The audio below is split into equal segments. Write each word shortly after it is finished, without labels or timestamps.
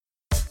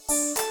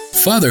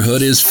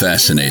Fatherhood is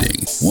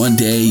fascinating. One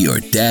day you're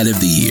Dad of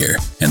the Year,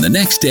 and the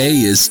next day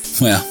is,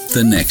 well,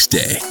 the next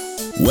day.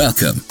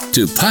 Welcome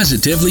to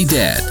Positively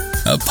Dad,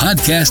 a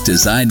podcast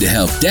designed to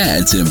help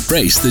dads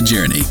embrace the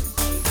journey.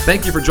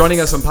 Thank you for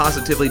joining us on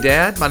Positively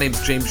Dad. My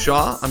name's James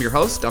Shaw. I'm your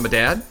host. I'm a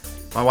dad.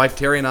 My wife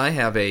Terry and I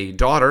have a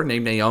daughter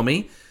named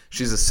Naomi.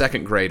 She's a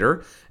second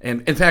grader.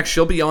 And in fact,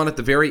 she'll be on at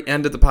the very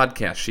end of the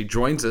podcast. She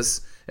joins us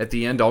at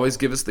the end, always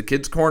give us the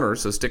kids' corner,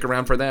 so stick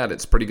around for that.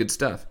 It's pretty good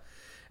stuff.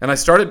 And I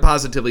started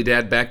Positively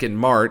Dad back in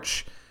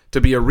March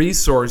to be a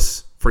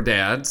resource for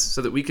dads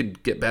so that we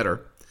could get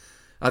better.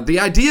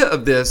 The idea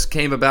of this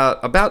came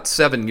about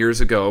 7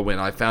 years ago when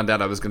I found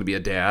out I was going to be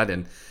a dad,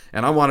 and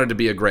I wanted to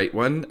be a great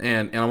one,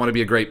 and I want to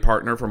be a great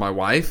partner for my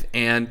wife.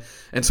 And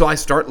so I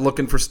start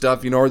looking for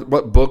stuff,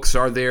 what books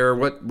are there,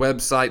 what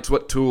websites,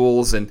 what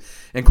tools, and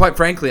quite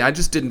frankly, I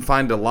just didn't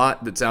find a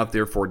lot that's out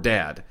there for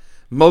dad.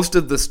 Most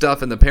of the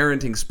stuff in the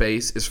parenting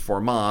space is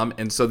for mom,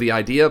 and so the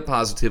idea of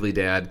Positively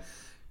Dad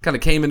kind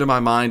of came into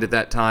my mind at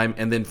that time,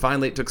 and then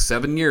finally it took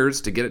 7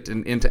 years to get it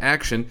into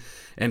action,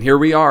 and here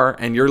we are,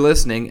 and you're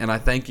listening, and I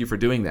thank you for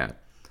doing that.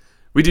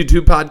 We do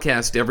 2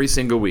 podcasts every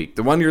single week.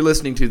 The one you're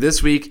listening to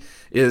this week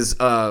is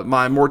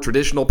my more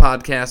traditional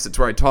podcast. It's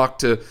where I talk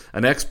to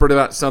an expert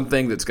about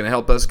something that's going to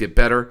help us get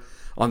better.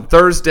 On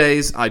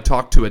Thursdays, I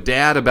talk to a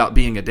dad about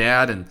being a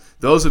dad, and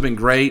those have been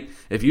great.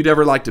 If you'd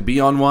ever like to be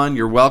on one,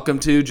 you're welcome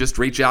to. Just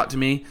reach out to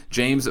me,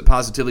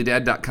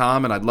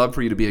 james@positivelydad.com, and I'd love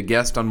for you to be a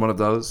guest on one of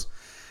those.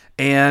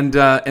 And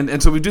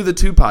so we do the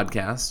 2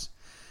 podcasts.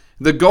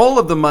 The goal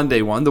of the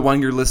Monday one, the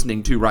one you're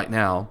listening to right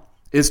now,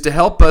 is to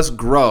help us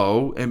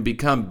grow and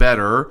become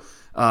better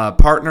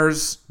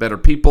partners, better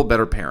people,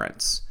 better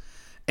parents.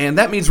 And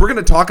that means we're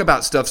going to talk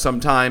about stuff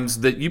sometimes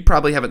that you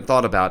probably haven't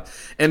thought about.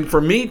 And for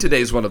me,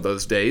 today's one of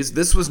those days.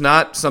 This was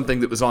not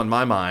something that was on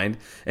my mind,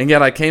 and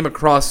yet I came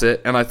across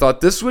it, and I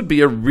thought this would be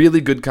a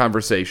really good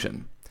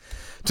conversation.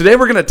 Today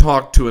we're going to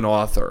talk to an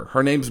author.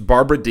 Her name's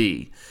Barbara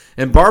D.,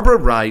 and Barbara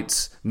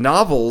writes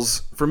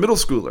novels for middle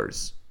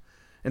schoolers.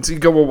 And so you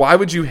go, well, why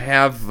would you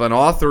have an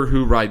author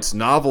who writes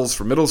novels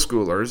for middle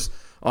schoolers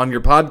on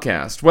your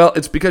podcast? Well,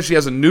 it's because she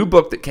has a new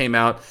book that came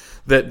out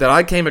that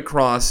I came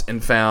across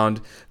and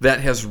found that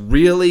has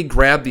really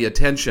grabbed the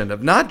attention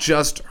of not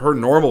just her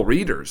normal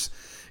readers.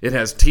 It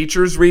has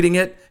teachers reading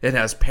it, it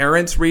has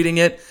parents reading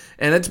it,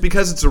 and it's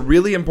because it's a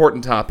really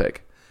important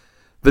topic.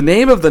 The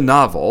name of the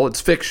novel,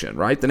 it's fiction,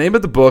 right? The name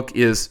of the book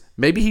is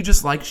Maybe He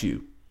Just Likes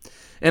You.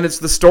 And it's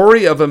the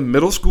story of a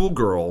middle school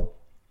girl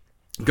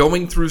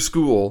going through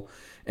school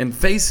and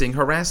facing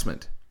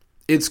harassment.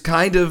 It's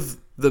kind of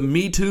the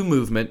Me Too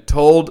movement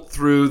told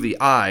through the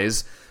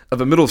eyes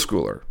of a middle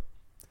schooler.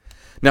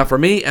 Now, for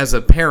me, as a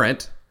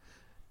parent,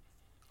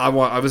 I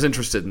was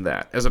interested in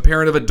that. As a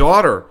parent of a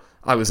daughter,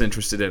 I was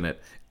interested in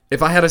it.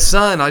 If I had a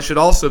son, I should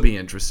also be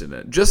interested in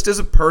it. Just as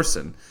a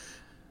person,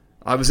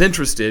 I was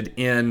interested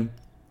in,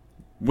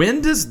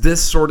 when does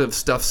this sort of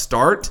stuff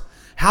start?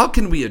 How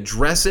can we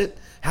address it?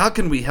 How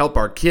can we help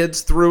our kids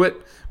through it,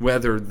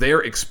 whether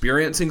they're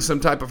experiencing some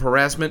type of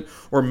harassment,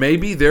 or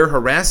maybe they're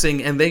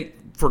harassing and they,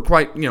 for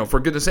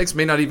goodness sakes,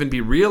 may not even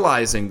be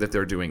realizing that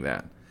they're doing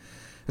that.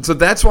 And so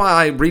that's why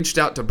I reached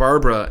out to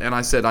Barbara and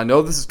I said, I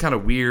know this is kind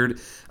of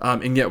weird,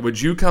 and yet would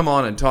you come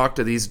on and talk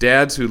to these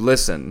dads who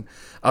listen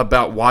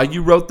about why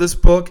you wrote this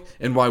book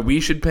and why we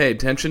should pay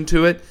attention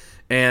to it?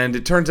 And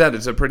it turns out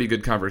it's a pretty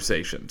good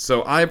conversation.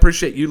 So I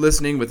appreciate you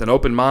listening with an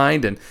open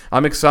mind, and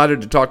I'm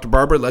excited to talk to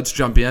Barbara. Let's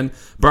jump in.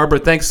 Barbara,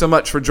 thanks so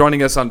much for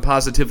joining us on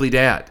Positively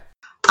Dad.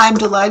 I'm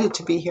delighted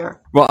to be here.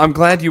 Well, I'm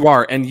glad you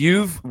are. And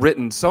you've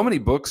written so many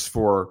books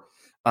for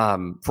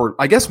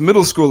I guess,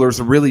 middle schoolers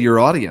are really your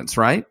audience,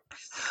 right?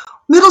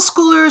 Middle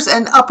schoolers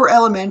and upper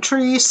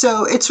elementary,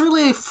 so it's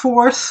really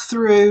 4th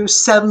through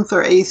 7th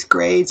or 8th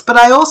grades. But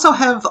I also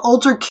have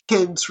older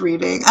kids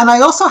reading, and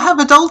I also have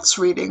adults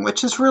reading,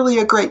 which is really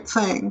a great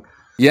thing.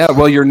 Yeah,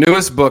 well, your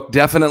newest book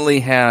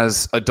definitely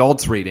has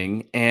adults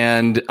reading,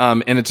 and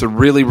it's a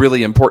really,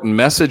 really important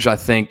message, I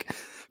think,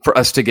 for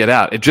us to get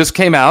out. It just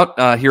came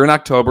out here in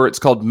October. It's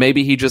called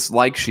Maybe He Just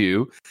Likes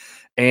You,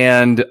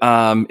 and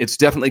it's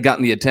definitely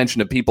gotten the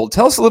attention of people.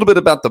 Tell us a little bit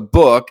about the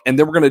book, and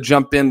then we're going to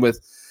jump in with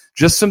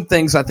just some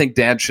things I think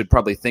dads should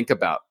probably think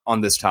about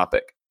on this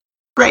topic.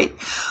 Great.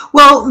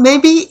 Well,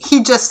 Maybe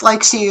He Just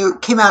Likes You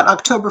came out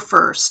October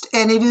 1st,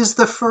 and it is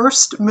the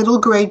first middle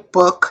grade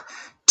book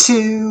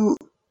to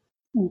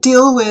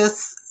deal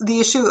with the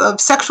issue of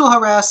sexual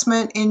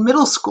harassment in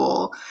middle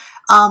school,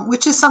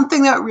 which is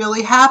something that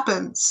really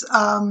happens.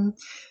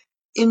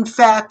 In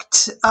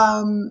fact,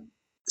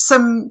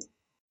 some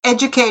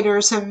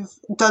educators have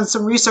done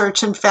some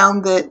research and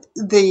found that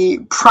the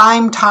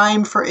prime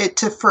time for it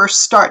to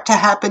first start to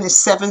happen is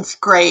 7th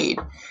grade.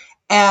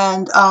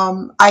 And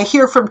I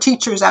hear from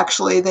teachers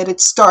actually that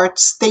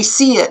they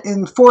see it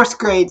in 4th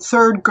grade,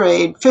 3rd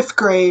grade, 5th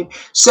grade.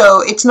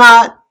 So it's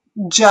not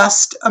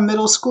just a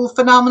middle school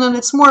phenomenon.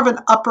 It's more of an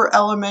upper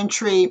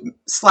elementary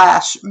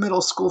 /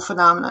 middle school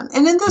phenomenon.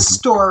 And in this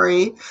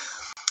story,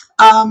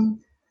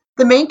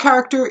 the main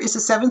character is a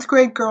 7th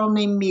grade girl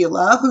named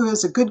Mila, who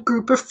has a good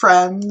group of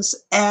friends,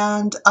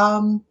 and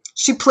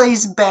she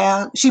plays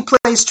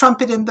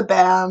trumpet in the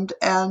band,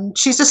 and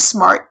she's a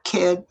smart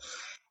kid.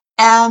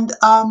 And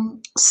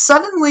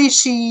suddenly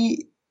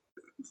she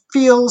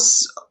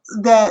feels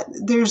that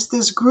there's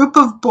this group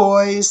of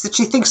boys that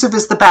she thinks of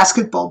as the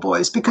basketball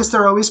boys, because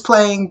they're always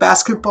playing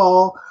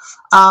basketball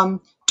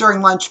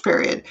during lunch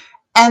period.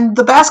 And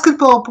the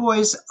basketball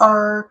boys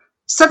are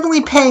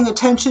suddenly paying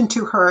attention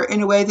to her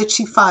in a way that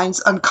she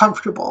finds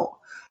uncomfortable.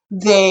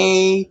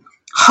 They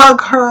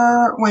hug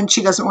her when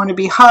she doesn't want to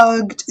be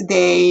hugged.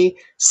 They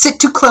sit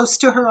too close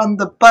to her on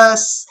the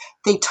bus.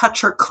 They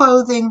touch her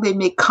clothing. They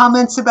make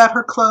comments about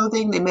her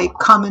clothing. They make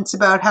comments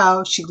about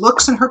how she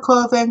looks in her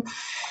clothing.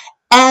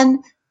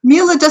 And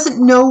Mila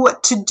doesn't know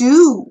what to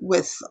do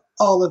with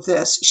all of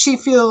this. She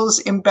feels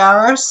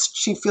embarrassed.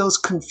 She feels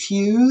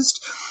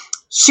confused.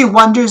 She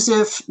wonders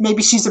if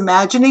maybe she's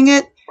imagining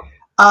it.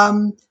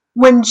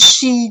 When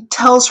she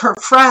tells her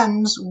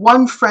friends,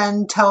 one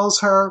friend tells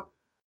her,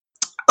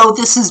 "Oh,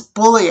 this is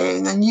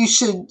bullying, and you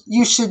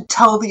should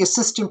tell the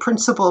assistant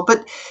principal."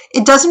 But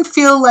it doesn't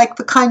feel like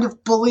the kind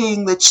of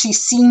bullying that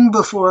she's seen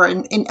before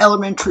in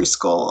elementary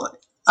school.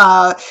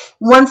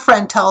 One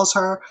friend tells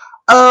her,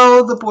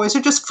 "Oh, the boys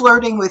are just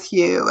flirting with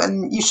you,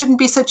 and you shouldn't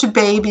be such a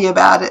baby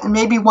about it. And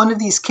maybe one of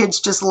these kids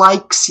just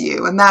likes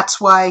you, and that's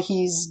why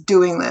he's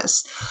doing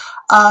this."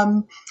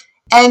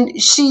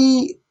 And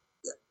she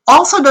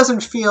also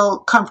doesn't feel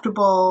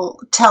comfortable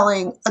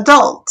telling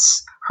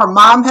adults. Her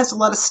mom has a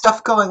lot of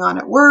stuff going on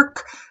at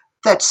work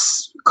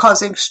that's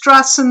causing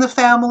stress in the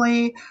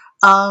family.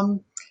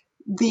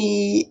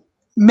 The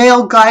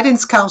male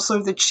guidance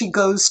counselor that she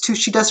goes to,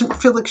 she doesn't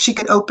feel like she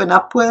can open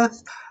up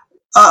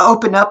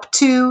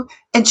to,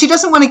 and she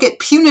doesn't want to get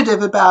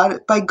punitive about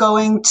it by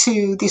going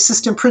to the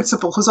assistant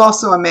principal, who's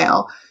also a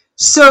male.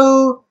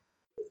 So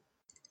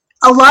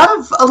a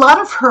lot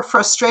of her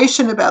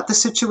frustration about the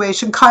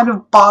situation kind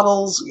of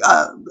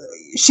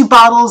she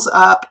bottles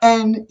up,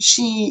 and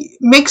she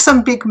makes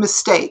some big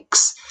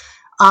mistakes,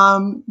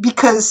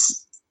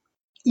 because,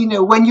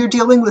 when you're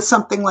dealing with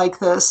something like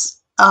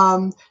this,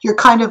 you're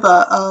kind of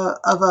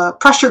a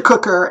pressure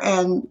cooker,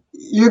 and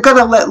you're going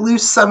to let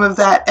loose some of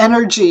that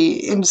energy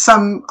in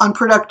some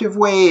unproductive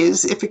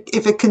ways if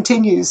it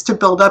continues to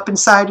build up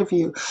inside of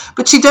you.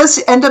 But she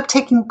does end up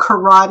taking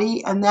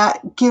karate, and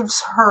that gives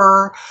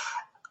her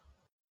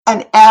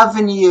an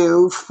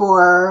avenue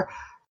for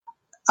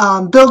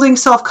building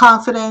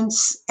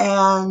self-confidence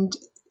and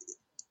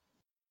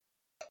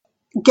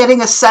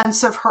getting a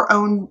sense of her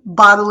own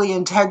bodily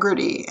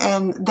integrity.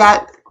 And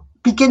that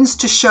begins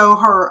to show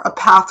her a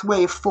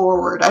pathway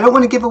forward. I don't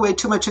want to give away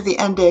too much of the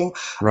ending,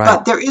 right,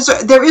 but there is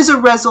a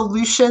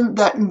resolution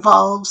that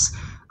involves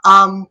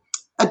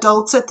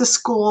adults at the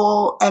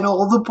school and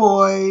all the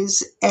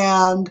boys,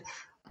 and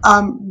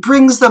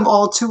brings them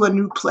all to a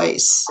new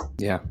place.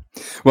 Yeah.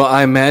 Well,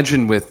 I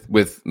imagine with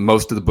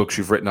most of the books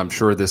you've written, I'm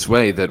sure this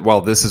way, that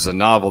while this is a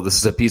novel, this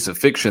is a piece of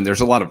fiction,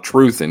 there's a lot of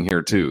truth in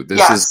here too.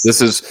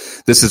 This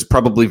is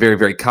probably very,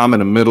 very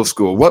common in middle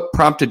school. What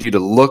prompted you to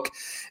look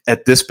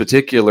at this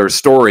particular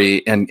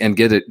story and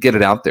get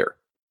it out there?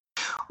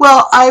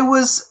 Well,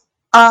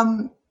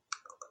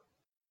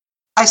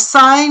 I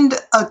signed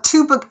a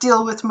 2-book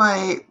deal with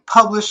my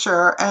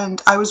publisher,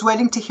 and I was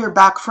waiting to hear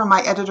back from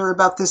my editor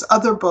about this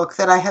other book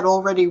that I had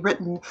already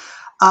written.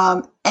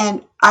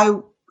 And I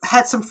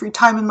had some free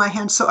time in my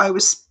hands, so I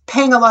was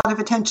paying a lot of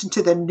attention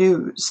to the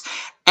news.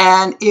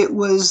 And it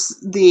was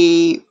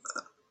the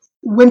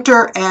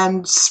winter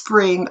and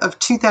spring of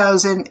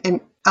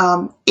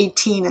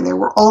 2018, and there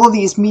were all of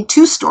these Me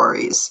Too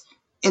stories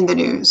in the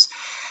news.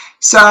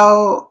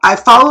 So I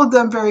followed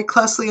them very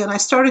closely, and I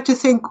started to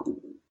think,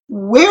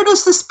 where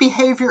does this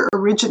behavior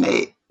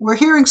originate? We're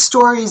hearing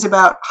stories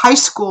about high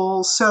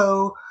school,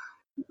 so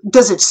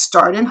does it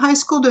start in high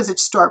school? Does it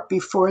start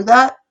before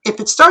that? If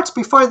it starts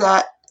before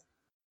that,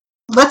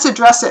 let's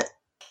address it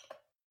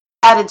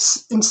at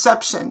its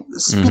inception,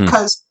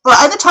 because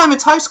by the time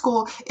it's high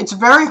school, it's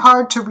very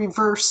hard to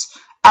reverse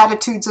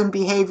attitudes and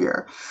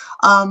behavior.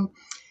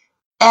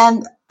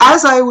 And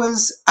as I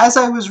was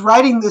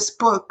writing this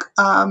book,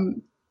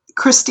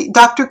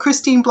 Dr.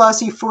 Christine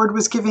Blasey Ford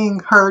was giving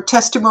her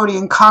testimony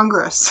in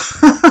Congress.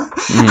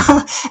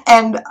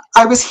 And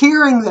I was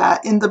hearing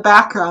that in the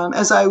background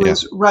as I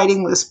was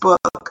writing this book.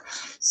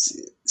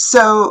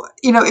 So,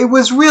 it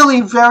was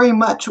really very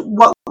much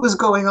what was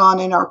going on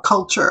in our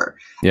culture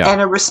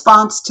and a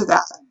response to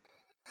that.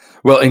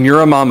 Well, and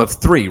you're a mom of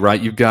 3,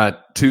 right? You've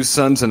got 2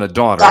 sons and a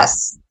daughter.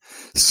 Yes.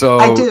 So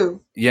I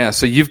do. Yeah.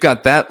 So you've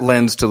got that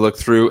lens to look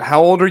through.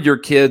 How old are your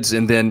kids?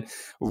 And then,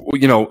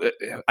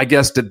 I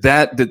guess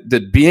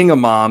did being a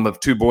mom of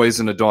 2 boys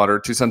and a daughter,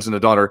 2 sons and a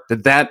daughter,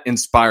 did that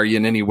inspire you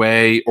in any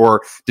way?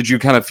 Or did you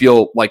kind of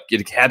feel like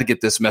you had to get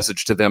this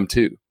message to them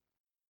too?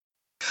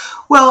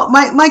 Well,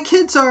 my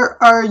kids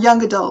are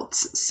young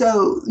adults,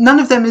 so none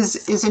of them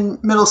is in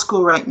middle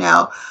school right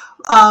now.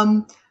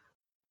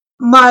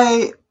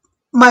 My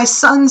my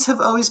sons have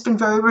always been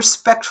very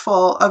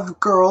respectful of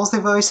girls.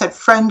 They've always had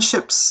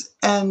friendships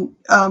and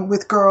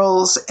with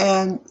girls,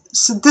 and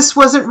so this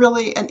wasn't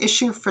really an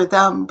issue for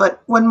them.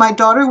 But when my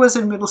daughter was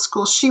in middle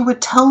school, she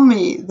would tell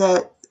me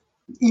that,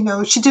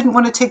 she didn't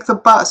want to take the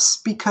bus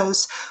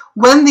because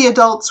when the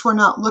adults were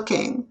not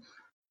looking,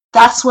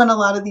 that's when a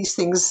lot of these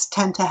things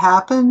tend to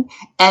happen.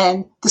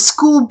 And the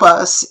school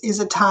bus is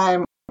a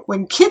time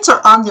when kids are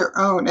on their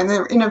own and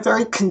they're in a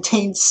very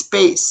contained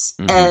space.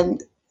 Mm-hmm.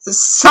 And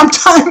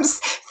sometimes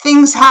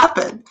things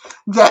happen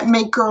that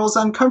make girls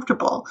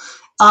uncomfortable.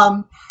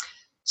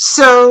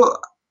 So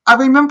I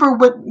remember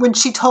when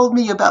she told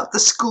me about the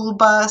school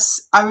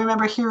bus, I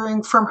remember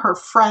hearing from her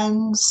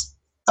friends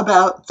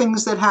about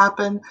things that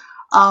happen.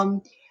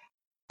 And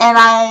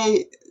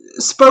I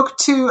spoke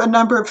to a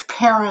number of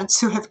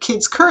parents who have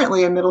kids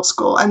currently in middle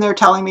school, and they're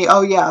telling me,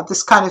 oh yeah,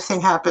 this kind of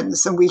thing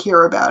happens and we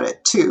hear about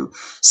it too.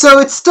 So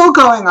it's still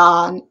going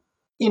on.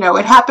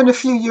 It happened a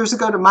few years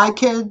ago to my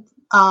kid.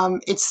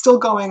 It's still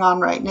going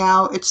on right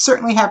now. It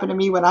certainly happened to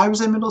me when I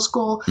was in middle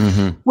school.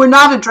 Mm-hmm. We're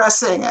not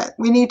addressing it.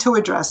 We need to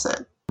address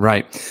it.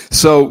 Right.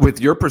 So with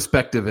your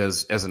perspective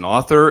as an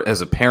author, as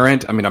a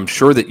parent, I mean, I'm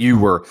sure that you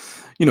were,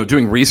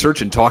 doing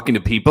research and talking to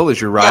people as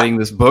you're writing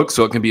this book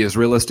so it can be as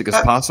realistic as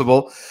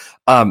possible.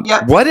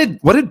 What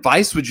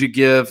advice would you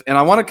give? And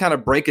I want to kind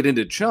of break it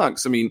into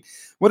chunks. I mean,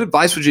 what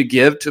advice would you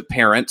give to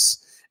parents?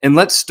 And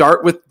let's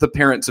start with the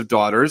parents of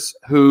daughters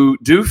who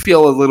do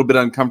feel a little bit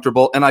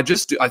uncomfortable. And I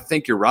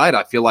think you're right.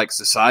 I feel like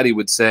society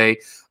would say,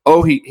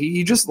 oh,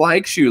 he just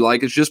likes you.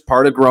 Like it's just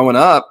part of growing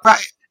up.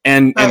 Right.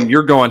 And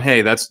you're going,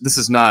 hey,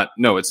 it's not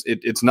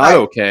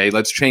okay.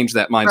 Let's change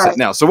that mindset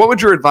now. So what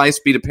would your advice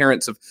be to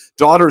parents of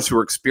daughters who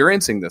are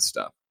experiencing this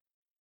stuff?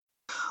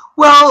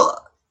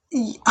 Well,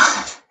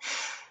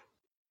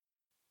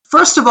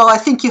 first of all, I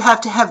think you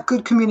have to have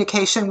good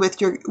communication with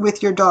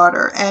your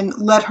daughter and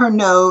let her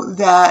know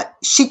that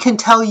she can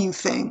tell you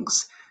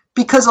things,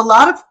 because a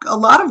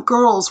lot of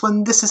girls,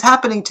 when this is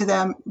happening to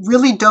them,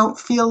 really don't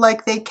feel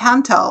like they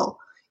can tell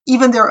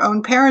even their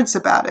own parents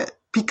about it,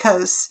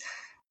 because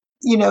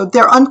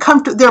they're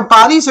uncomfortable, their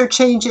bodies are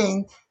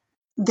changing,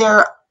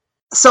 they're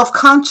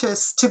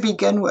self-conscious to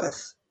begin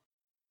with.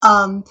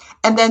 And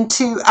then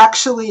to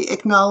actually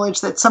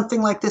acknowledge that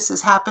something like this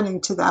is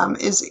happening to them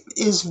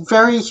is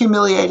very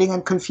humiliating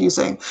and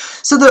confusing.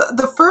 So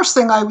the first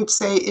thing I would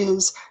say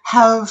is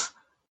have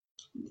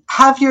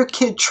your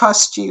kid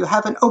trust you,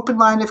 have an open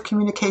line of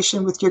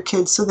communication with your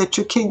kid so that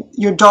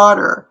your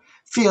daughter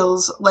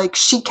feels like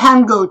she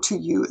can go to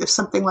you if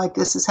something like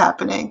this is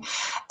happening.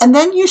 And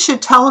then you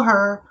should tell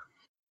her,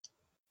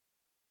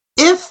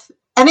 if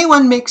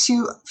anyone makes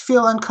you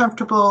feel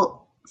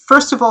uncomfortable,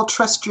 first of all,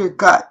 trust your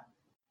gut.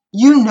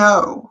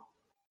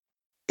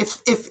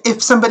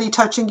 If somebody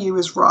touching you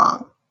is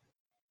wrong.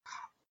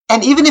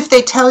 And even if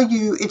they tell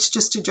you it's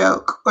just a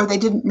joke or they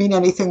didn't mean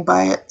anything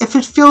by it, if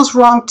it feels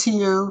wrong to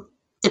you,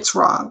 it's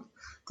wrong.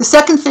 The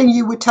second thing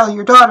you would tell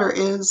your daughter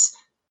is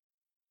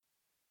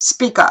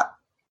speak up.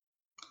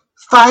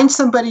 Find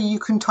somebody you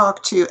can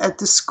talk to at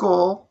the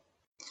school.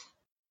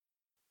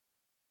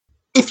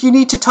 If you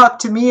need to talk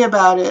to me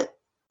about it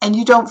and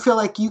you don't feel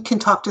like you can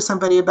talk to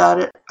somebody about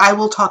it, I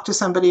will talk to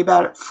somebody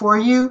about it for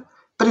you.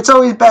 But it's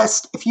always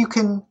best if you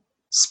can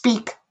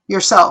speak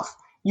yourself.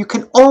 You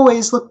can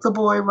always look the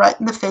boy right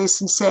in the face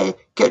and say,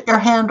 get your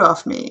hand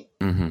off me.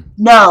 Mm-hmm.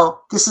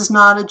 No, this is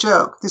not a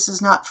joke. This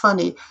is not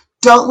funny.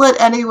 Don't let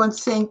anyone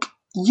think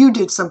you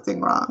did something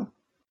wrong.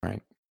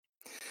 Right.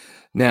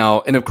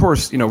 Now, and of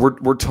course,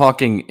 we're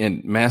talking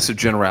in massive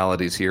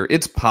generalities here.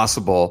 It's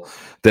possible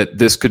that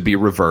this could be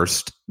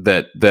reversed,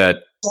 that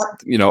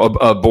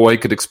a boy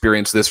could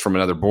experience this from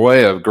another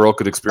boy, a girl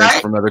could experience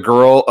it from another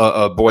girl,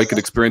 a boy could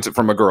experience it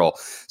from a girl.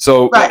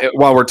 So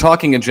while we're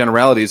talking in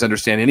generalities,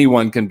 understand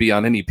anyone can be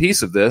on any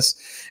piece of this.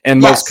 And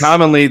most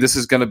commonly, this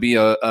is going to be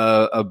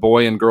a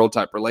boy and girl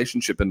type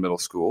relationship in middle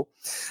school.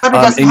 But it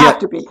doesn't have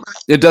to be.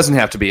 It doesn't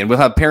have to be. And we'll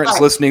have parents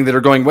listening that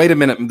are going, wait a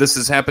minute, this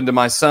has happened to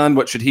my son.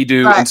 What should he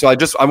do? Right. And so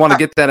I want to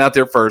get that out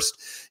there first.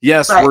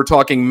 Yes, we're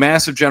talking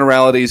massive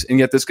generalities, and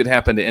yet this could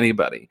happen to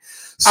anybody.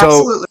 So,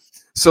 absolutely.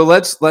 So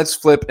let's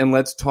flip and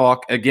let's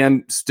talk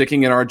again,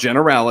 sticking in our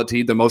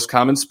generality, the most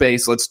common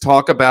space. Let's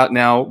talk about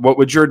now, what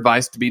would your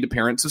advice to be to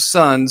parents of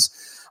sons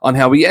on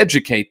how we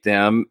educate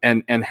them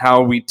and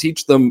how we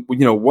teach them,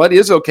 what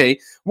is okay,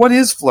 what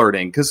is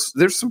flirting? Because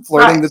there's some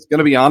flirting that's going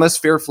to be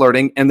honest, fair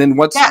flirting, and then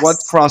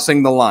what's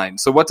crossing the line.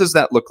 So what does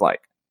that look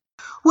like?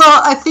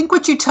 Well, I think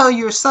what you tell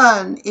your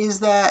son is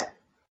that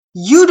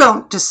you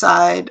don't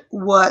decide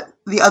what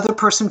the other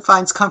person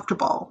finds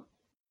comfortable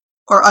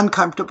or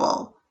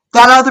uncomfortable.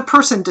 That other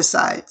person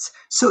decides.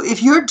 So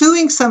if you're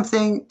doing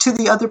something to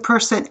the other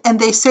person and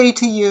they say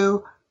to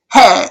you,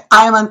 hey,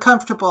 I'm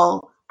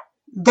uncomfortable,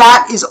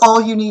 that is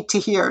all you need to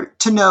hear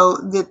to know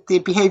that the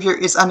behavior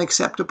is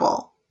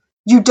unacceptable.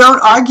 You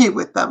don't argue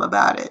with them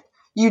about it.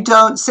 You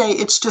don't say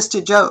it's just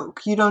a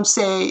joke. You don't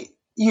say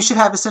you should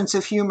have a sense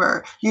of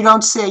humor. You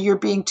don't say you're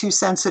being too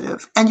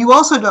sensitive. And you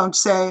also don't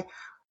say,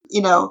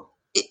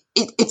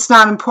 it's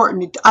not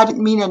important. I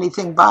didn't mean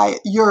anything by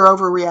it. You're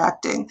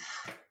overreacting.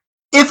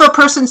 if a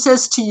person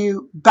says to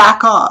you,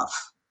 back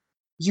off,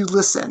 you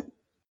listen.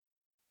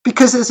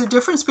 Because there's a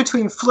difference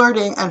between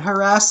flirting and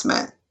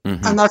harassment.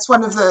 Mm-hmm. And that's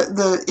one of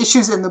the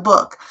issues in the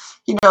book.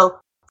 You know,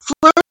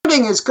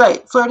 flirting is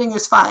great. Flirting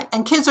is fine.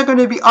 And kids are going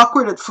to be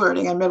awkward at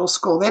flirting in middle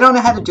school. They don't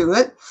know how to do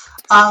it.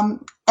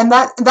 And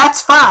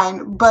that's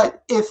fine.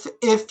 But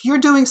if you're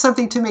doing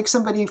something to make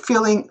somebody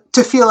feel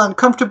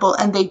uncomfortable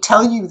and they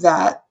tell you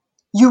that,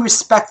 you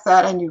respect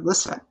that and you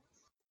listen.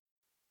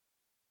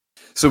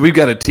 So we've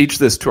got to teach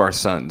this to our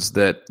sons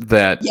that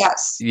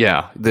yes,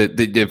 yeah, that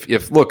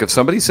if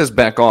somebody says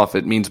back off,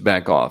 it means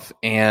back off.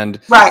 And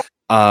right.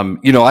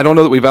 You know, I don't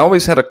know that we've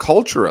always had a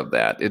culture of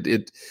that.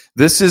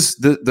 This is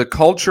the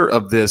culture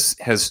of this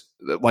has,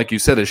 like you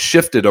said, has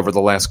shifted over the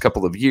last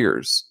couple of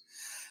years.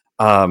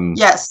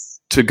 Yes.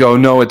 To go,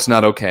 no, it's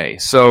not okay.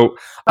 So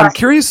I'm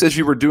curious, as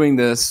you were doing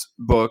this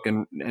book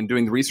and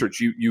doing the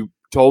research, you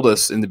told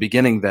us in the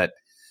beginning that,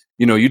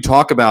 you know, you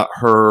talk about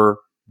her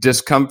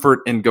discomfort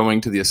in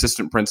going to the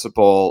assistant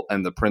principal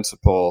and the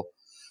principal.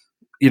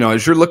 You know,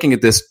 as you're looking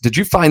at this, did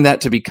you find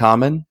that to be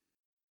common?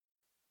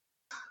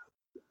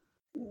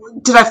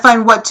 Did I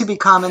find what to be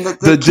common that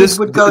the kids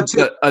would go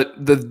to?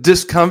 The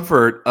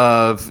discomfort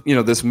of, you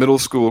know, this middle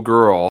school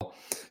girl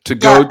to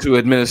go to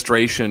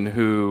administration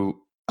who,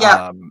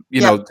 you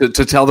know,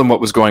 to tell them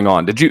what was going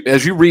on. Did you,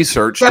 as you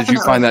researched, Definitely. Did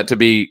you find that to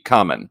be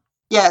common?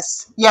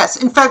 Yes.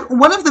 In fact,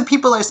 one of the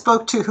people I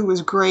spoke to who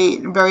was great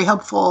and very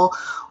helpful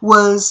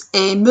was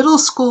a middle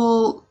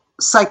school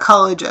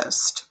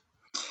psychologist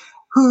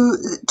who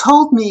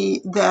told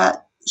me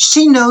that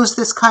she knows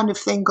this kind of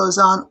thing goes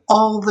on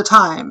all the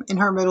time in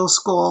her middle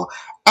school,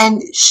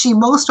 and she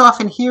most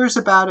often hears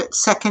about it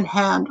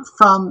secondhand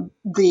from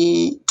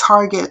the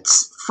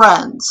target's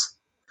friends.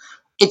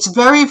 It's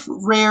very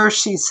rare,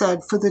 she said,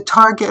 for the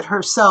target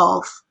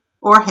herself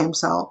or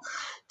himself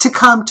to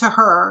come to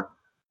her,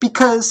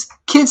 because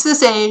kids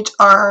this age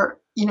are,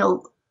 you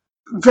know,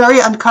 very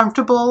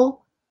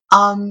uncomfortable,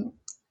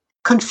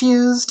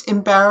 confused,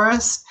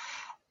 embarrassed,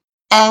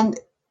 and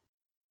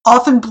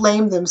often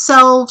blame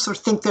themselves or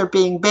think they're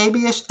being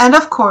babyish. And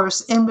of course,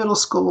 in middle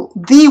school,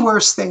 the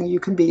worst thing you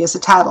can be is a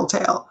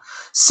tattletale.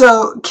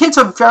 So kids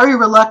are very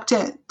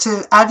reluctant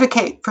to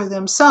advocate for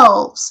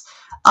themselves.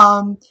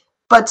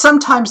 But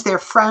sometimes their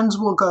friends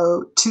will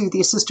go to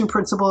the assistant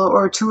principal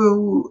or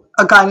to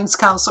a guidance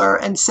counselor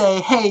and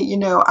say, hey, you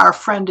know, our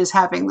friend is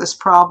having this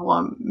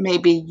problem.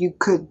 Maybe you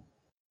could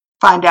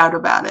find out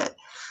about it.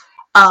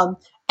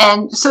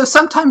 And so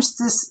sometimes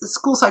this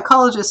school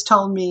psychologist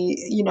told me,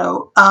 you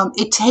know,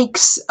 it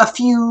takes a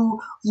few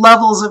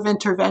levels of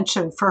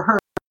intervention for her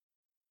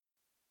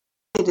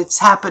that it's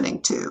happening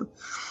to.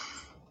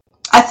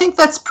 I think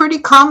that's pretty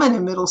common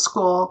in middle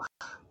school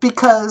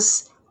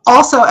because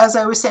also, as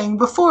I was saying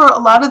before, a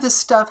lot of this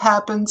stuff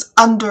happens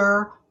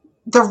under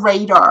the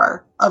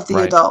radar of the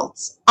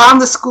adults, on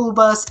the school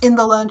bus, in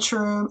the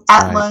lunchroom,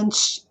 at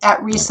lunch,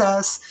 at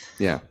recess.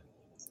 Yeah.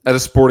 At a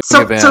sporting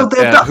event,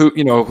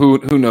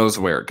 who knows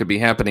where. It could be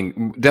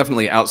happening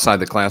definitely outside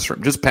the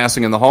classroom, just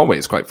passing in the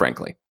hallways, quite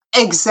frankly.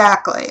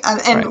 Exactly.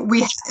 And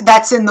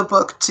that's in the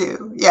book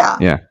too.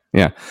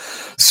 Yeah.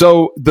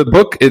 So the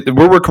book,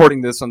 we're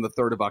recording this on the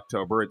 3rd of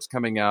October. It's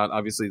coming out,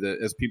 obviously,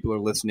 as people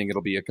are listening,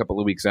 it'll be a couple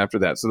of weeks after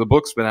that. So the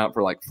book's been out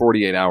for like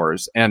 48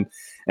 hours. And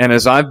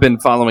as I've been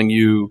following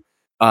you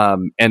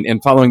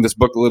and following this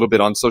book a little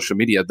bit on social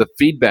media, the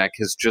feedback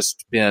has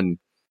just been,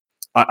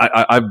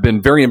 I've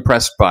been very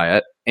impressed by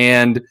it.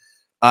 And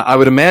I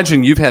would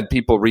imagine you've had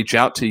people reach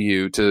out to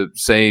you to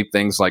say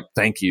things like,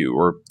 thank you,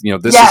 or, you know,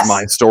 this is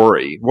my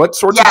story. What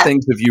sorts of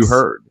things have you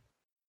heard?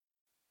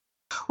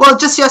 Well,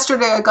 just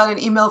yesterday I got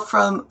an email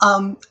from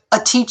a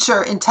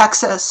teacher in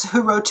Texas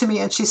who wrote to me,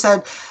 and she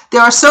said,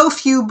 there are so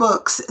few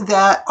books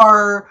that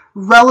are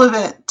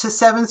relevant to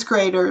 7th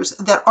graders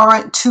that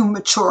aren't too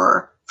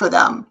mature for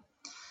them.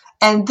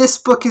 And this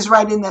book is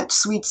right in that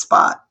sweet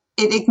spot.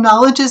 It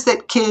acknowledges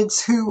that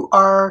kids who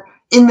are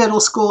in middle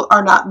school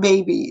are not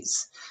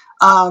babies.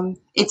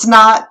 It's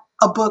not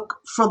a book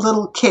for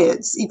little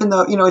kids, even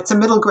though, you know, it's a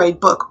middle grade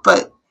book,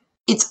 but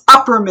it's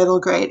upper middle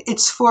grade.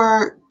 It's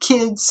for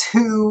kids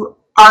who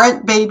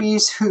aren't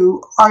babies,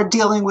 who are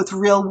dealing with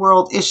real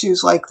world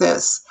issues like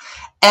this.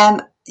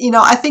 And, you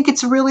know, I think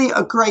it's really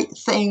a great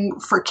thing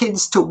for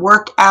kids to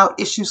work out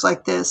issues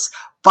like this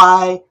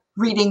by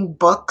reading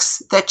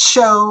books that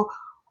show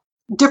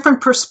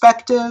different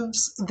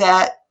perspectives,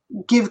 that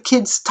give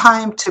kids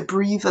time to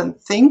breathe and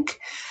think,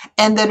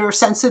 and that are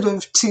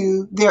sensitive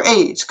to their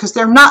age, because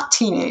they're not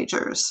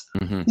teenagers.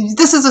 Mm-hmm.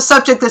 This is a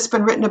subject that's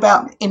been written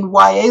about in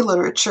YA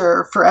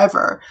literature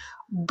forever,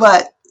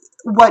 but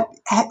what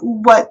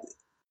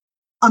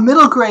a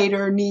middle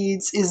grader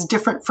needs is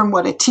different from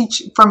what a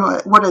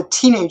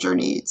teenager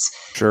needs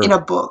in a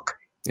book.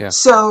 Yeah.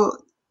 So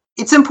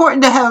it's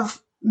important to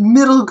have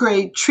middle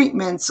grade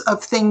treatments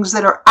of things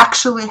that are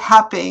actually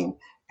happening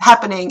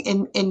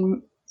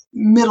in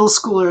middle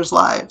schoolers'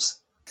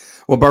 lives.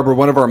 Well, Barbara,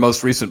 one of our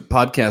most recent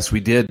podcasts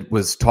we did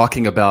was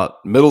talking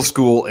about middle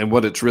school and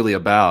what it's really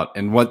about.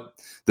 And what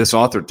this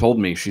author told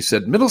me, she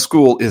said, middle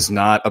school is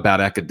not about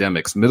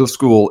academics. Middle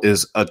school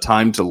is a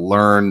time to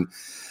learn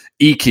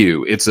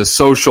EQ. It's a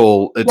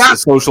social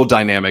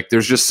dynamic.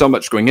 There's just so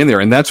much going in there.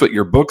 And that's what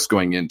your book's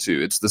going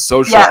into. It's the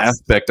social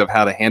aspect of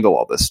how to handle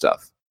all this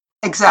stuff.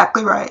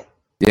 Exactly right.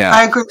 Yeah.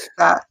 I agree with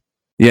that.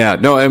 Yeah,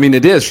 no, I mean,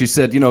 it is. She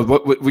said,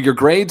 what your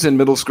grades in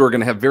middle school are going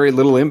to have very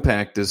little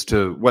impact as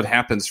to what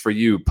happens for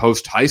you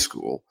post high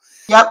school.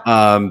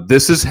 Yep.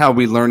 This is how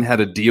we learn how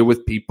to deal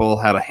with people,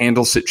 how to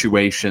handle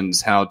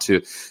situations, how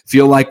to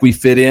feel like we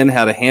fit in,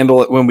 how to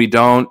handle it when we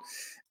don't.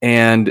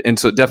 And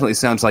so it definitely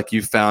sounds like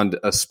you found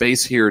a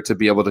space here to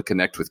be able to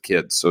connect with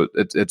kids. So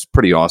it's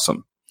pretty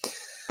awesome.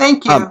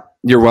 Thank you.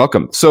 You're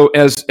welcome. So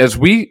as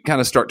we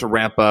kind of start to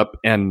wrap up,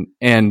 and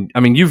I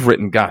mean, you've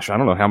written, gosh, I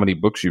don't know how many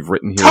books you've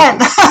written here.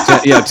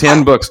 10.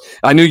 10 books.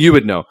 I knew you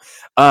would know.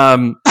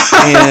 And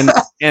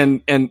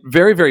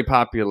very, very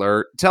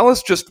popular. Tell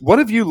us just, what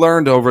have you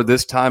learned over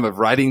this time of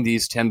writing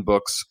these 10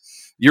 books?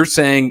 You're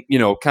saying,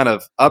 kind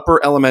of upper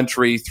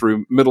elementary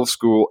through middle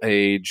school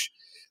age,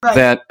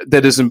 right,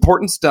 that is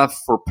important stuff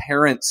for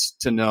parents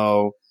to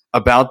know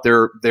about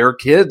their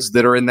kids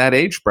that are in that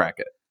age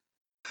bracket.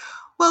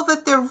 Well,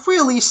 that they're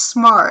really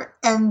smart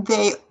and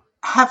they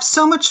have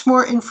so much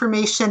more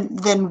information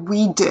than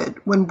we did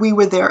when we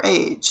were their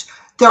age.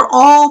 They're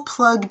all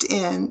plugged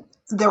in.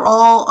 They're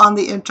all on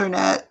the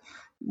internet.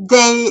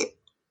 They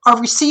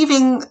are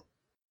receiving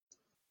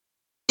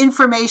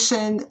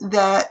information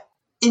that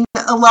in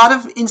a lot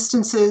of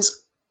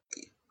instances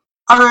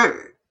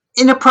are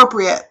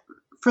inappropriate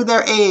for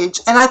their age.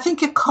 And I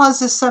think it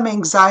causes some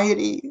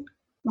anxiety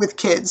with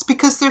kids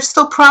because they're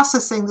still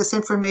processing this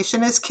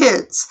information as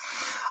kids.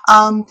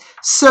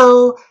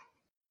 So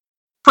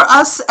for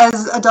us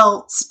as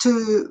adults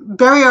to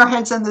bury our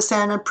heads in the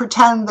sand and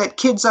pretend that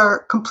kids are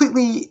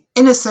completely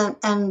innocent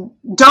and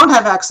don't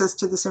have access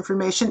to this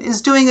information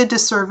is doing a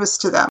disservice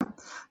to them.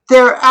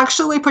 They're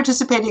actually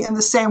participating in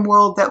the same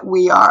world that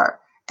we are,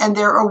 and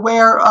they're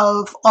aware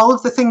of all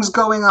of the things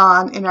going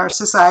on in our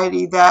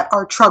society that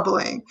are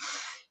troubling.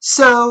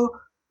 So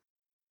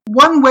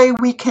one way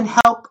we can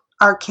help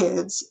our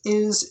kids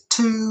is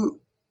to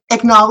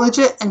acknowledge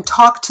it and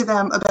talk to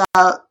them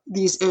about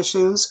these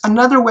issues.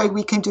 Another way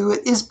we can do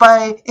it is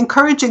by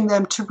encouraging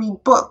them to read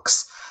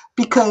books,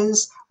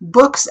 because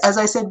books, as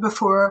I said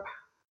before,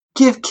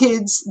 give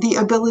kids the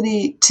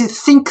ability to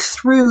think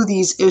through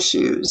these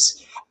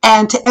issues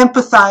and to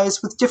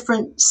empathize with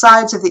different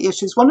sides of the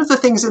issues. One of the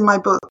things in my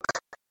book,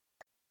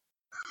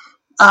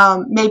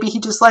 Maybe He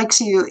Dislikes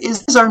You,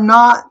 is these are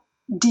not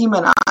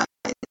demonized.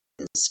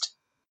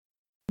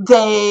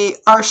 They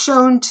are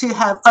shown to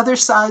have other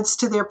sides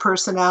to their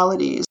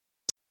personalities,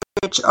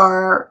 which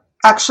are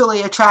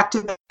actually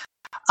attractive.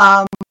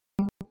 And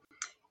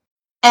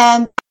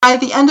by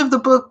the end of the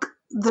book,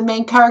 the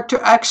main character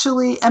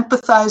actually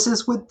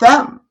empathizes with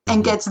them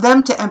and gets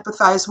them to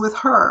empathize with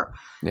her.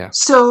 Yeah.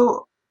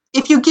 So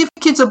if you give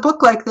kids a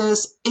book like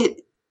this,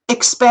 it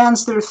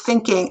expands their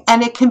thinking,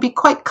 and it can be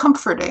quite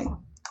comforting.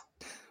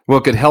 Well,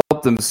 it could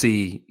help them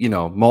see,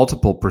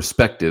 multiple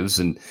perspectives.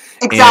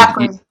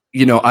 Exactly.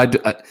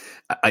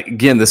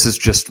 Again, this is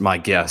just my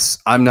guess.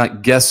 I'm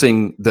not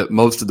guessing that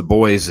most of the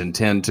boys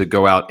intend to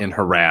go out and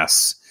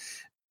harass.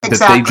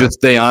 Exactly. That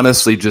they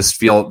honestly just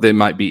feel they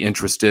might be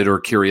interested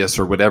or curious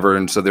or whatever,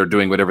 and so they're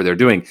doing whatever they're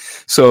doing.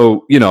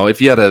 So, if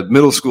you had a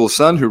middle school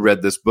son who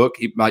read this book,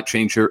 he might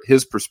change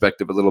his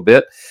perspective a little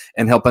bit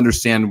and help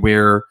understand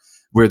where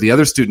the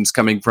other student's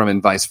coming from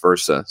and vice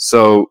versa.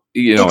 So,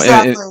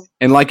 exactly.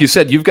 and like you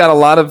said, you've got a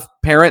lot of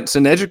parents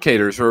and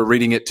educators who are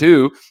reading it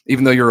too,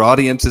 even though your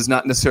audience is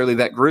not necessarily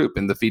that group,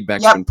 and the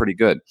feedback's been pretty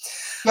good.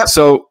 Yep.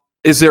 So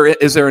is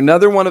there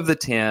another one of the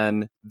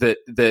 10 that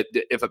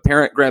if a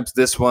parent grabs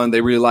this one, they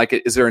really like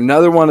it? Is there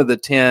another one of the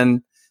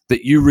 10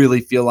 that you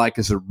really feel like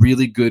is a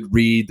really good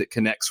read that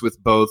connects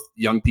with both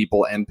young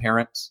people and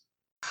parents?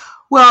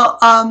 Well,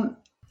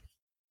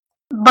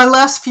 my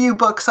last few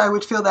books I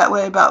would feel that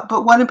way about,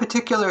 but one in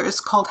particular is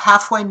called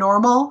Halfway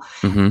Normal.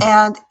 Mm-hmm.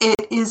 And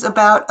it is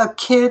about a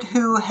kid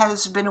who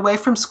has been away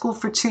from school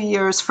for 2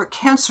 years for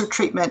cancer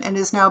treatment and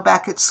is now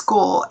back at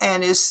school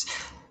and is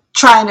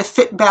trying to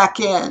fit back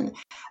in.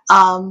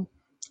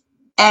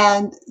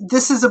 And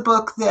this is a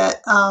book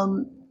that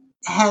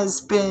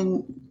has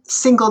been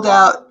singled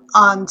out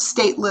on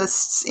state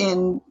lists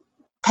in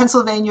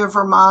Pennsylvania,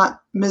 Vermont,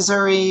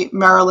 Missouri,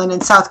 Maryland,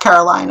 and South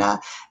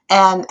Carolina,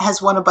 and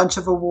has won a bunch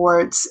of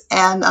awards.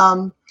 And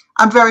I'm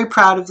very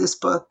proud of this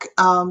book.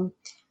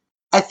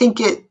 I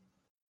think it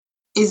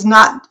is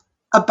not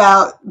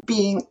about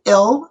being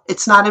ill.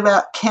 It's not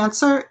about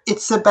cancer.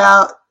 It's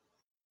about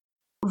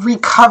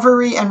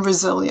recovery and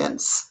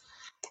resilience.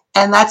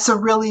 And that's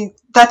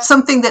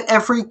something that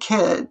every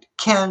kid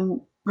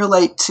can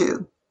relate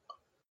to.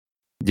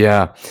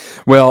 Yeah.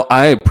 Well,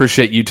 I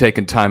appreciate you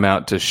taking time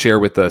out to share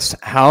with us.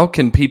 How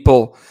can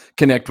people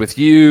connect with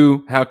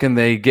you? How can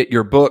they get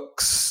your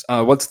books?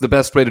 What's the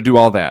best way to do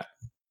all that?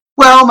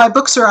 Well, my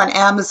books are on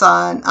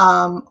Amazon.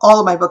 All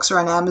of my books are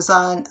on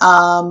Amazon,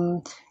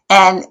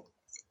 and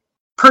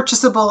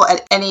purchasable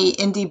at any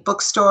indie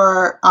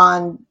bookstore,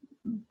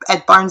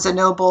 at Barnes &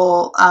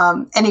 Noble,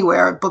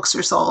 anywhere books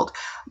are sold.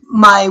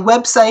 My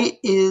website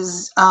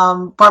is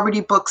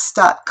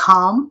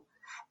barbardybooks.com,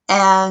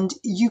 and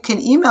you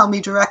can email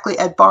me directly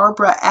at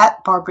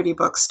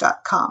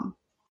barbara@barbardybooks.com.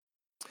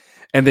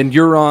 And then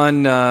you're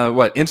on,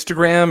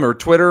 Instagram or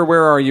Twitter?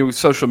 Where are you,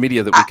 social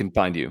media that we can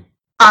find you?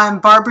 I'm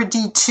Barbara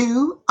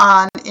D2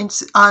 on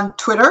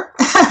Twitter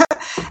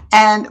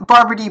and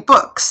Barbara D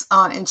Books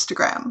on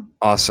Instagram.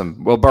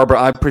 Awesome. Well, Barbara,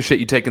 I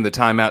appreciate you taking the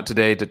time out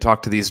today to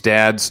talk to these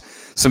dads.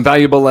 Some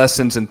valuable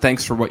lessons, and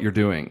thanks for what you're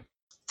doing.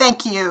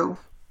 Thank you.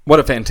 What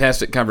a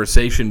fantastic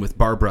conversation with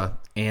Barbara,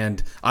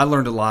 and I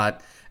learned a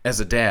lot as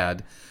a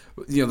dad.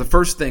 The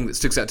first thing that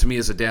sticks out to me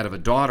as a dad of a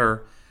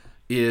daughter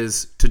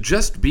is to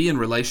just be in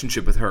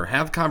relationship with her,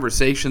 have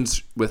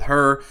conversations with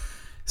her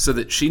so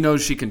that she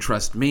knows she can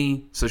trust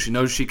me, so she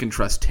knows she can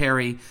trust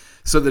Terry,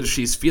 so that if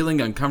she's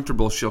feeling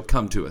uncomfortable, she'll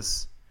come to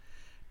us.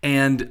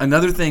 And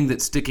another thing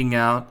that's sticking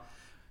out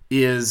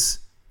is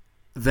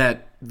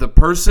that the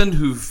person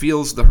who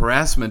feels the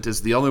harassment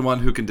is the only one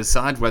who can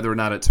decide whether or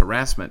not it's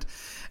harassment.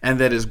 And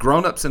that as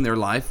grown-ups in their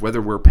life,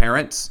 whether we're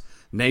parents,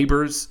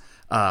 neighbors,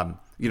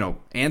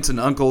 aunts and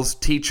uncles,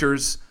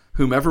 teachers,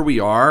 whomever we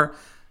are,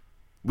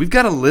 we've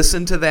got to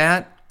listen to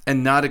that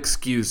and not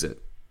excuse it.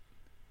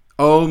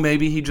 Oh,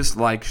 maybe he just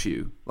likes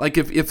you. Like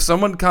if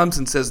someone comes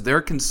and says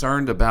they're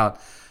concerned about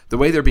the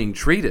way they're being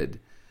treated,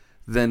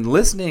 then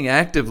listening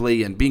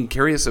actively and being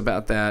curious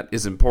about that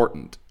is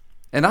important.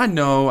 And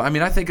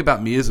I think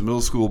about me as a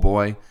middle school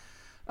boy.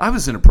 I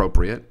was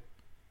inappropriate.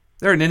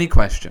 There isn't any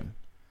question.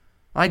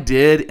 I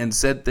did and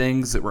said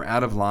things that were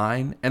out of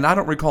line, and I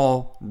don't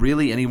recall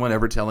really anyone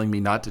ever telling me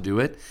not to do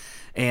it.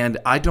 And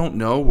I don't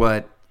know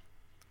what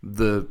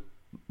the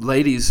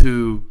ladies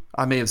who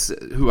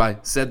I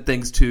said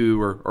things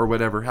to or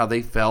whatever, how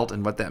they felt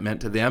and what that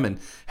meant to them and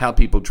how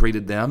people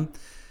treated them.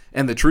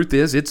 And the truth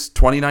is, it's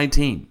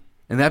 2019.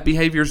 And that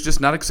behavior is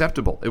just not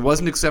acceptable. It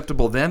wasn't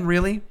acceptable then,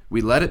 really.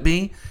 We let it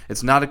be.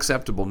 It's not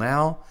acceptable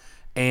now.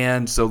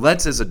 And so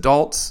let's, as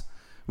adults,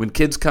 when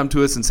kids come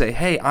to us and say,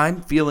 hey,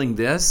 I'm feeling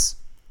this,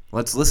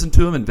 let's listen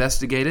to them,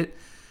 investigate it,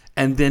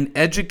 and then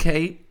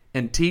educate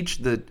and teach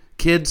the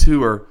kids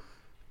who are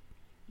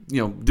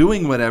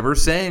doing whatever,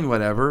 saying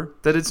whatever,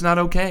 that it's not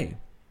okay.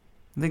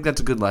 I think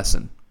that's a good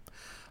lesson.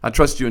 I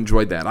trust you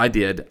enjoyed that. I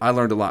did. I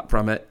learned a lot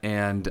from it,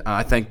 and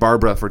I thank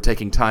Barbara for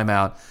taking time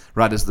out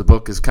right as the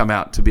book has come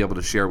out to be able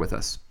to share with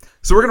us.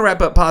 So we're going to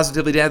wrap up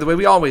Positively Dad the way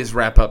we always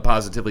wrap up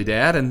Positively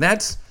Dad, and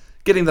that's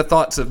getting the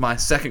thoughts of my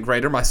second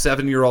grader, my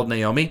 7-year-old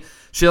Naomi.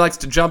 She likes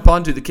to jump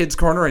onto the kids'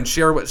 corner and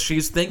share what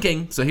she's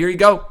thinking, so here you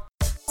go.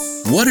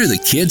 What are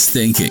the kids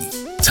thinking?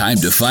 Time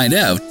to find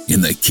out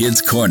in the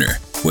Kids Corner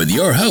with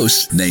your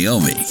host,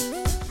 Naomi.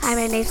 Hi,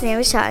 my name's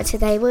Naomi Shaw.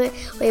 Today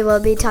we will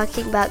be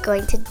talking about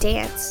going to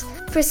dance.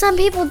 For some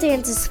people,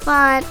 dance is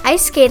fun.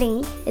 Ice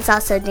skating is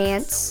also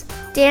dance.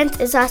 Dance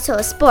is also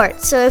a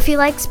sport. So if you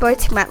like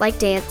sports, you might like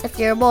dance. If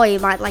you're a boy, you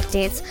might like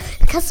dance.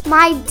 Because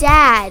my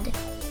dad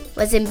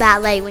was in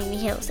ballet when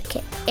he was a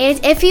kid. And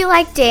if you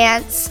like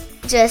dance,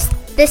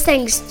 this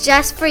thing's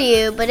just for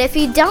you. But if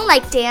you don't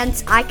like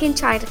dance, I can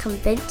try to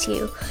convince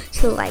you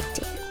to like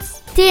dance.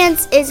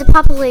 Dance is a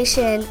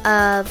population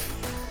of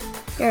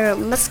your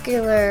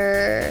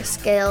muscular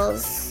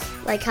skills,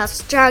 like how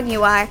strong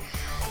you are.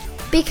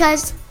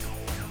 Because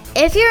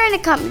if you're in a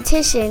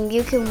competition,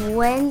 you can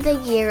win the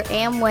year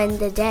and win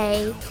the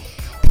day.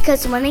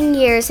 Because winning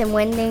years and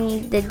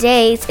winning the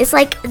days is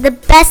like the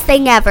best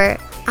thing ever.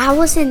 I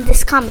was in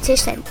this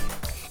competition,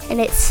 and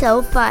it's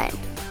so fun.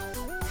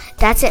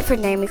 That's it for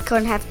Naomi's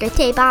Corner. Have a great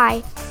day.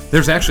 Bye.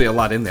 There's actually a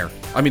lot in there.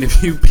 I mean,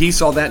 if you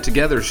piece all that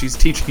together, she's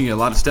teaching you a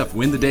lot of stuff.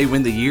 Win the day,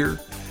 win the year.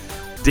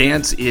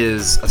 Dance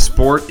is a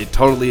sport. It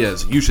totally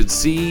is. You should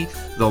see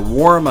the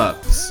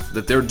warm-ups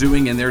that they're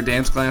doing in their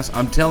dance class.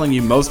 I'm telling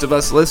you, most of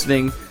us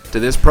listening to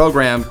this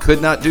program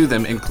could not do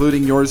them,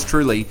 including yours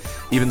truly,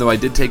 even though I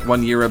did take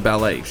 1 year of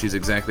ballet. She's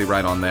exactly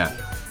right on that.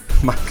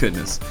 My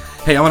goodness.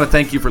 Hey, I want to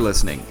thank you for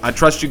listening. I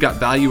trust you got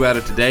value out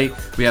of today.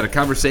 We had a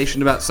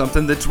conversation about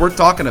something that's worth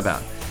talking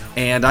about.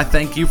 And I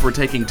thank you for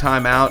taking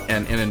time out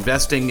and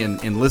investing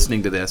in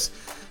listening to this.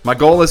 My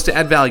goal is to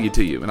add value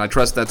to you, and I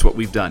trust that's what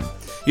we've done.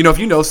 If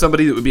you know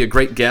somebody that would be a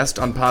great guest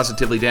on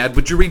Positively Dad,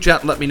 would you reach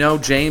out and let me know?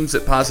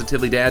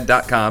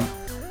 James@positivelydad.com.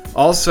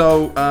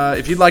 Also,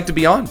 if you'd like to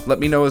be on, let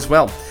me know as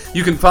well.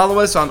 You can follow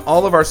us on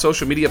all of our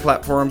social media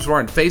platforms. We're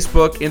on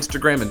Facebook,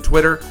 Instagram, and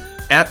Twitter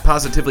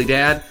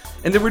 @PositivelyDad.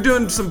 And then we're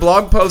doing some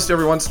blog posts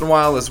every once in a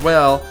while as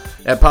well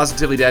at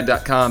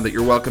positivelydad.com that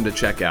you're welcome to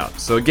check out.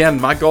 So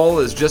again, my goal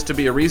is just to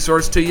be a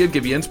resource to you,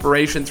 give you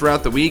inspiration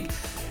throughout the week,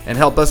 and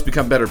help us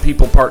become better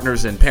people,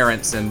 partners, and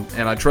parents. And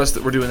I trust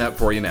that we're doing that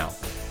for you now.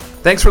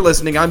 Thanks for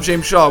listening. I'm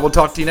James Shaw. We'll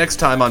talk to you next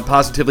time on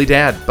Positively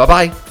Dad.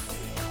 Bye-bye.